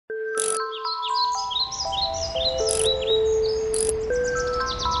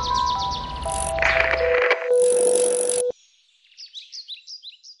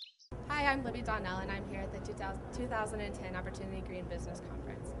2010 Opportunity Green Business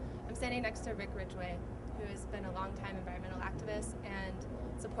Conference. I'm standing next to Rick Ridgeway, who has been a longtime environmental activist and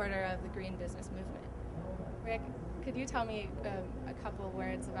supporter of the green business movement. Rick, could you tell me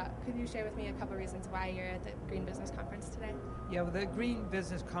could you share with me a couple reasons why you're at the Green Business Conference today? Yeah, well, the Green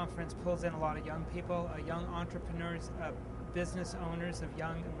Business Conference pulls in a lot of young people, young entrepreneurs, business owners of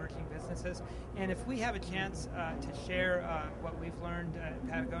young emerging businesses. And if we have a chance to share what we've learned at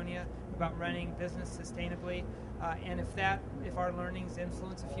Patagonia about running business sustainably, and if our learnings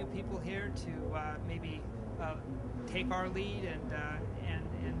influence a few people here to maybe take our lead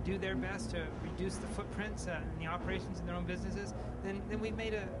and do their best to reduce the footprints and the operations in their own businesses, then we've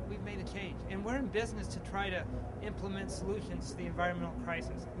made a change. And we're in business to try to implement solutions to the environmental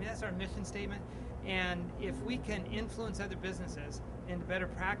crisis. I mean, that's our mission statement. And if we can influence other businesses into better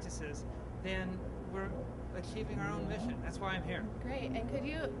practices, then we're achieving our own mission. That's why I'm here. Great. And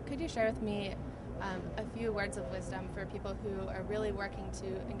could you share with me a few words of wisdom for people who are really working to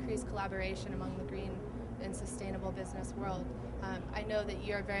increase collaboration among the green and sustainable business world? I know that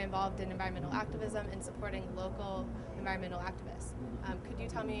you're very involved in environmental activism and supporting local environmental activists. Could you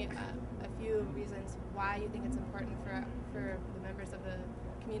tell me a few reasons why you think it's important for the members of the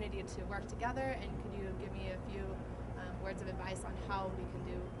community to work together, and could you give me a few words of advice on how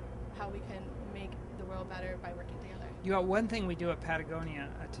we can make the world better by working together? You know, one thing we do at Patagonia,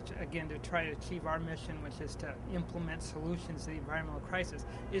 to try to achieve our mission, which is to implement solutions to the environmental crisis,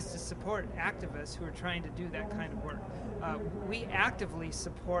 is to support activists who are trying to do that kind of work. We actively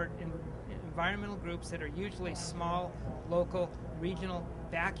support environmental groups that are usually small, local, regional,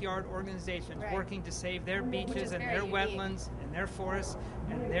 backyard organizations working to save their beaches and their wetlands and their forests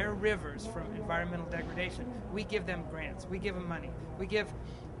and their rivers from environmental degradation. We give them grants. We give them money. We give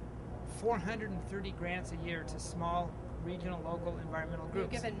 430 grants a year to small, regional, local environmental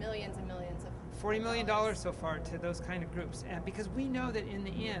groups. You've given millions and millions of $40 million so far to those kind of groups. And because we know that in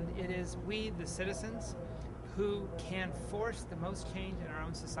the end, it is we, the citizens, who can force the most change in our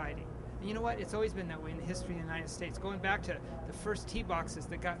own society. And you know what? It's always been that way in the history of the United States. Going back to the first tea boxes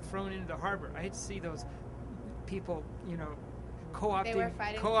that got thrown into the harbor, I hate to see those people, co-opting they were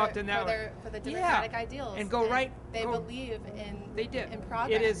fighting for the democratic ideals, and they believe in they did in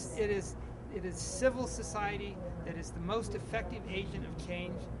progress. It is civil society that is the most effective agent of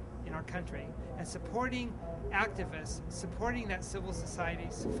change in our country, and supporting activists, supporting that civil society,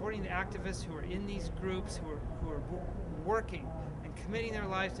 supporting the activists who are in these groups, who are working and committing their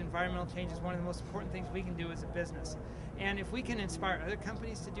lives to environmental change is one of the most important things we can do as a business. And if we can inspire other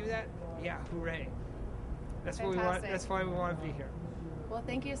companies to do that, yeah, hooray. That's what we want. That's why we want to be here. Well,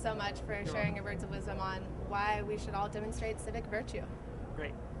 thank you so much for sharing your words of wisdom on why we should all demonstrate civic virtue.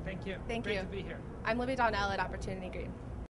 Great. Thank you. Thank you. Great to be here. I'm Libby Donnell at Opportunity Green.